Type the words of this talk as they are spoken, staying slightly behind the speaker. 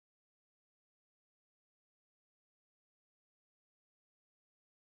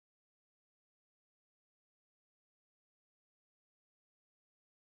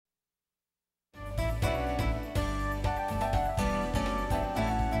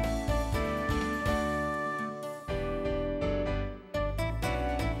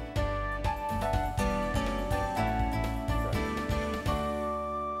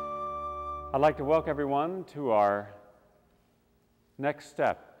I'd like to welcome everyone to our next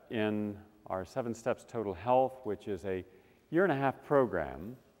step in our 7 Steps Total Health, which is a year-and-a-half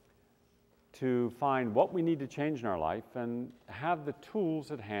program to find what we need to change in our life and have the tools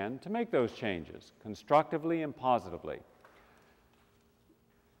at hand to make those changes constructively and positively.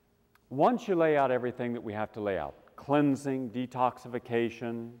 Once you lay out everything that we have to lay out, cleansing,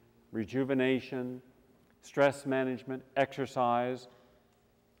 detoxification, rejuvenation, stress management, exercise,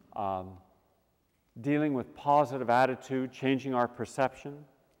 dealing with positive attitude, changing our perception,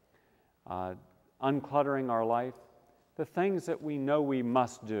 uncluttering our life, the things that we know we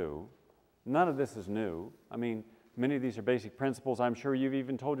must do. None of this is new. I mean, many of these are basic principles I'm sure you've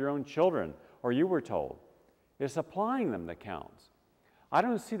even told your own children, or you were told. It's applying them that counts. I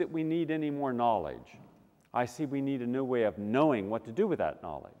don't see that we need any more knowledge. I see we need a new way of knowing what to do with that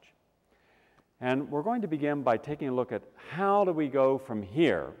knowledge. And we're going to begin by taking a look at how do we go from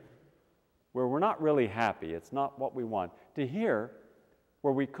here, where we're not really happy, it's not what we want, to here,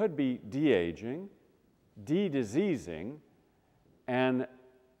 where we could be de-aging, de-diseasing, and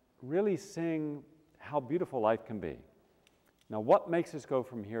really seeing how beautiful life can be. Now, what makes us go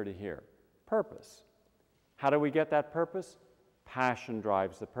from here to here? Purpose. How do we get that purpose? Passion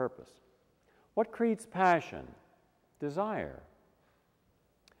drives the purpose. What creates passion? Desire.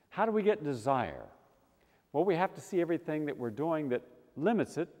 How do we get desire? Well, we have to see everything that we're doing that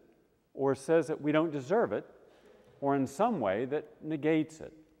limits it, or says that we don't deserve it, or in some way that negates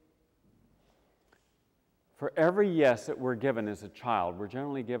it. For every yes that we're given as a child, we're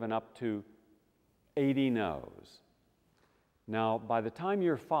generally given up to 80 no's. Now, by the time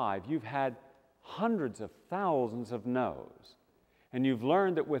you're 5, you've had hundreds of thousands of no's. And you've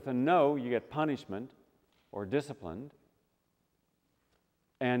learned that with a no, you get punishment or disciplined.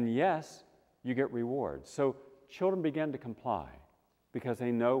 And yes, you get rewards. So children begin to comply because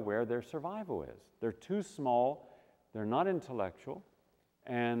they know where their survival is. They're too small, they're not intellectual,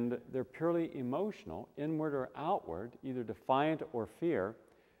 and they're purely emotional, inward or outward, either defiant or fear.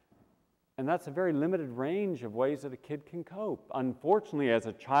 And that's a very limited range of ways that a kid can cope. Unfortunately, as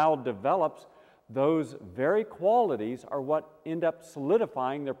a child develops, those very qualities are what end up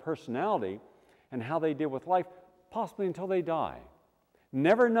solidifying their personality and how they deal with life, possibly until they die,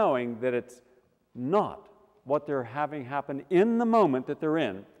 never knowing that it's not what they're having happen in the moment that they're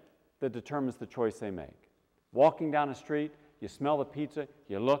in that determines the choice they make. Walking down a street, you smell the pizza,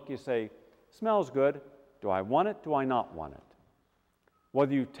 you look, you say, smells good, do I want it, do I not want it?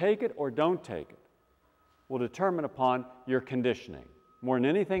 Whether you take it or don't take it will determine upon your conditioning more than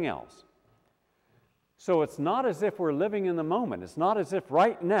anything else. So it's not as if we're living in the moment. It's not as if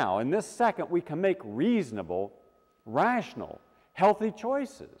right now, in this second, we can make reasonable, rational, healthy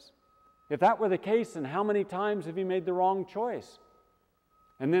choices. If that were the case, then how many times have you made the wrong choice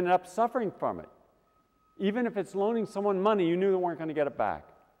and ended up suffering from it? Even if it's loaning someone money you knew they weren't going to get it back,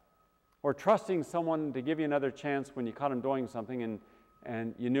 or trusting someone to give you another chance when you caught them doing something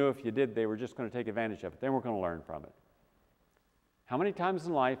and you knew if you did they were just going to take advantage of it. They weren't going to learn from it. How many times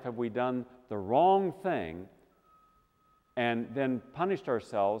in life have we done the wrong thing and then punished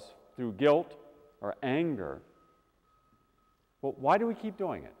ourselves through guilt or anger? Well, why do we keep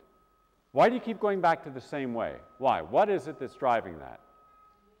doing it? Why do you keep going back to the same way? Why? What is it that's driving that?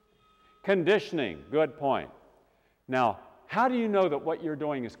 Conditioning. Good point. Now, how do you know that what you're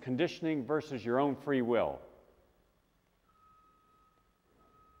doing is conditioning versus your own free will?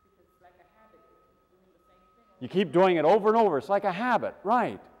 Because it's like a habit. You're doing the same thing. You keep doing it over and over. It's like a habit,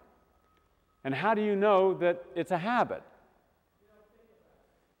 right? And how do you know that it's a habit?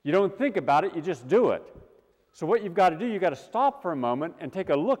 You don't think about it, you just do it. So what you've got to do, you've got to stop for a moment and take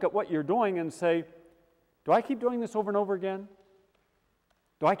a look at what you're doing and say, do I keep doing this over and over again?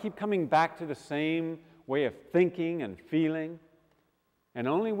 Do I keep coming back to the same way of thinking and feeling? And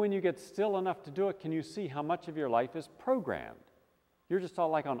only when you get still enough to do it can you see how much of your life is programmed. You're just all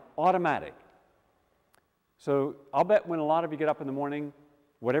like on automatic. So I'll bet when a lot of you get up in the morning,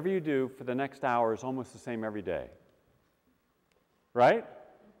 whatever you do for the next hour is almost the same every day. Right?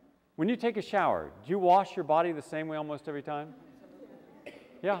 When you take a shower, do you wash your body the same way almost every time?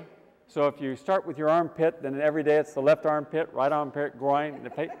 Yeah. So if you start with your armpit, then every day it's the left armpit, right armpit, groin, the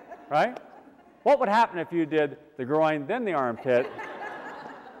face, right? What would happen if you did the groin, then the armpit?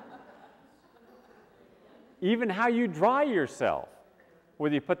 Even how you dry yourself,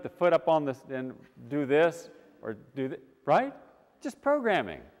 whether you put the foot up on this and do this or do that, right? Just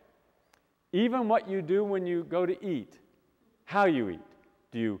programming. Even what you do when you go to eat, how you eat.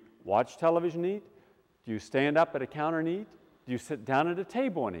 Do you watch television and eat? Do you stand up at a counter and eat? Do you sit down at a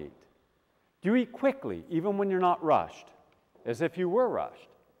table and eat? Do you eat quickly, even when you're not rushed, as if you were rushed?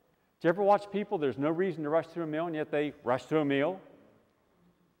 Do you ever watch people, there's no reason to rush through a meal, and yet they rush through a meal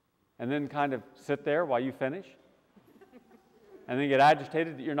and then kind of sit there while you finish? And then get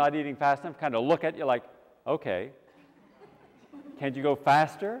agitated that you're not eating fast enough, kind of look at you like, okay, can't you go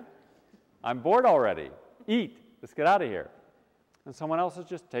faster? I'm bored already. Eat. Let's get out of here. And someone else is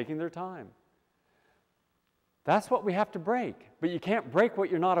just taking their time. That's what we have to break. But you can't break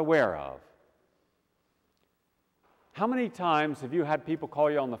what you're not aware of. How many times have you had people call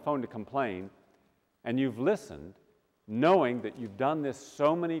you on the phone to complain, and you've listened, knowing that you've done this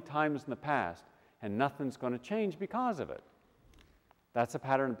so many times in the past, and nothing's going to change because of it? That's a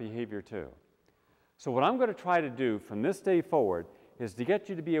pattern of behavior too. So what I'm going to try to do from this day forward is to get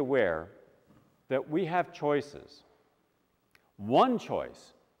you to be aware that we have choices. One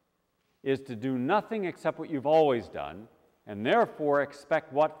choice is to do nothing except what you've always done, and therefore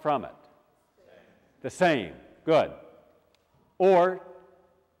expect what from it? The same. Good. Or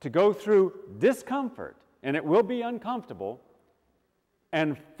to go through discomfort, and it will be uncomfortable,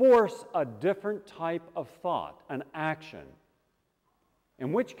 and force a different type of thought, an action.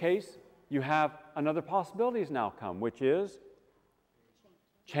 In which case, you have another possibility has now come, which is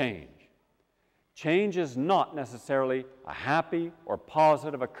change. Change is not necessarily a happy or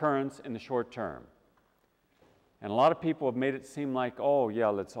positive occurrence in the short term. And a lot of people have made it seem like, oh yeah,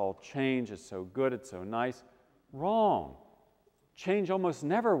 let's all change, it's so good, it's so nice. Wrong. Change almost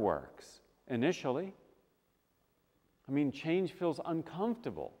never works initially. I mean, change feels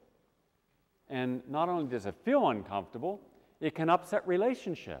uncomfortable. And not only does it feel uncomfortable, it can upset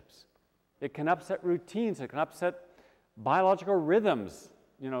relationships. It can upset routines. It can upset biological rhythms.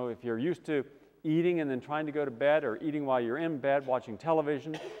 You know, if you're used to eating and then trying to go to bed, or eating while you're in bed watching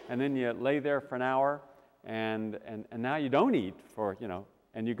television, and then you lay there for an hour, and now you don't eat for, you know,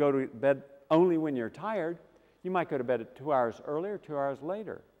 and you go to bed only when you're tired, you might go to bed at 2 hours earlier, 2 hours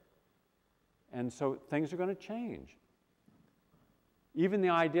later. And so things are going to change. Even the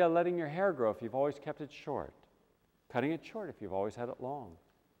idea of letting your hair grow if you've always kept it short. Cutting it short if you've always had it long.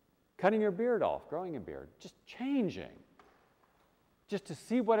 Cutting your beard off, growing a beard. Just changing. Just to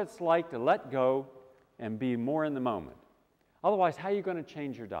see what it's like to let go and be more in the moment. Otherwise, how are you going to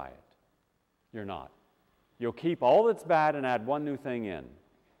change your diet? You're not. You'll keep all that's bad and add one new thing in.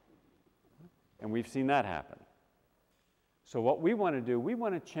 And we've seen that happen. So what we want to do, we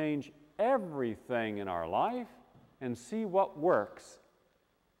want to change everything in our life and see what works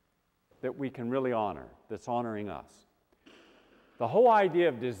that we can really honor, that's honoring us. The whole idea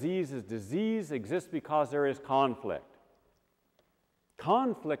of disease is disease exists because there is conflict.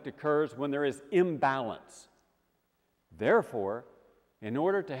 Conflict occurs when there is imbalance. Therefore, in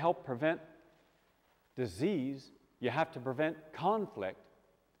order to help prevent disease, you have to prevent conflict,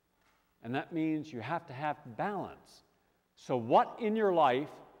 and that means you have to have balance. So what in your life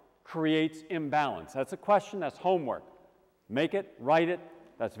creates imbalance? That's a question, that's homework. Make it, write it,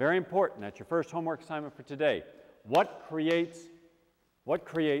 that's very important. That's your first homework assignment for today. What creates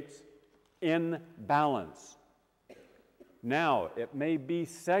imbalance? Now, it may be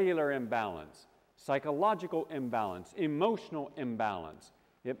cellular imbalance, psychological imbalance, emotional imbalance.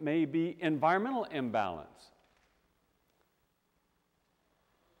 It may be environmental imbalance.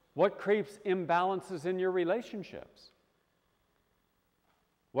 What creates imbalances in your relationships?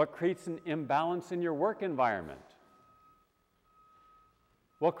 What creates an imbalance in your work environment?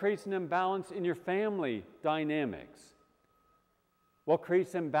 What creates an imbalance in your family dynamics? What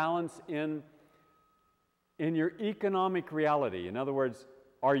creates imbalance in your economic reality? In other words,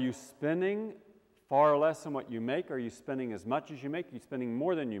 are you spending far less than what you make? Are you spending as much as you make? Are you spending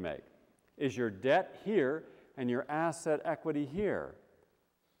more than you make? Is your debt here and your asset equity here?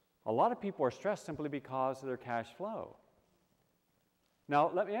 A lot of people are stressed simply because of their cash flow. Now,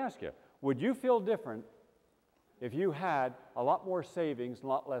 let me ask you, would you feel different if you had a lot more savings and a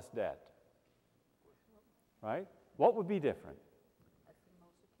lot less debt? Right? What would be different? I feel more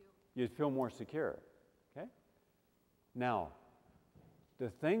secure. You'd feel more secure. Okay? Now, the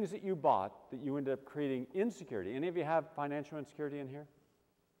things that you bought that you ended up creating insecurity. Any of you have financial insecurity in here?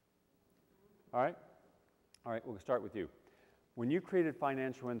 All right? All right, we'll start with you. When you created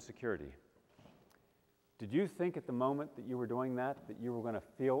financial insecurity, did you think at the moment that you were doing that you were going to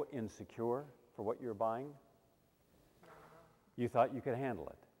feel insecure for what you were buying? You thought you could handle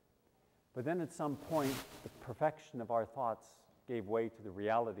it. But then at some point, the perfection of our thoughts gave way to the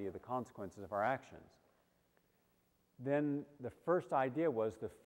reality of the consequences of our actions. Then the first idea was the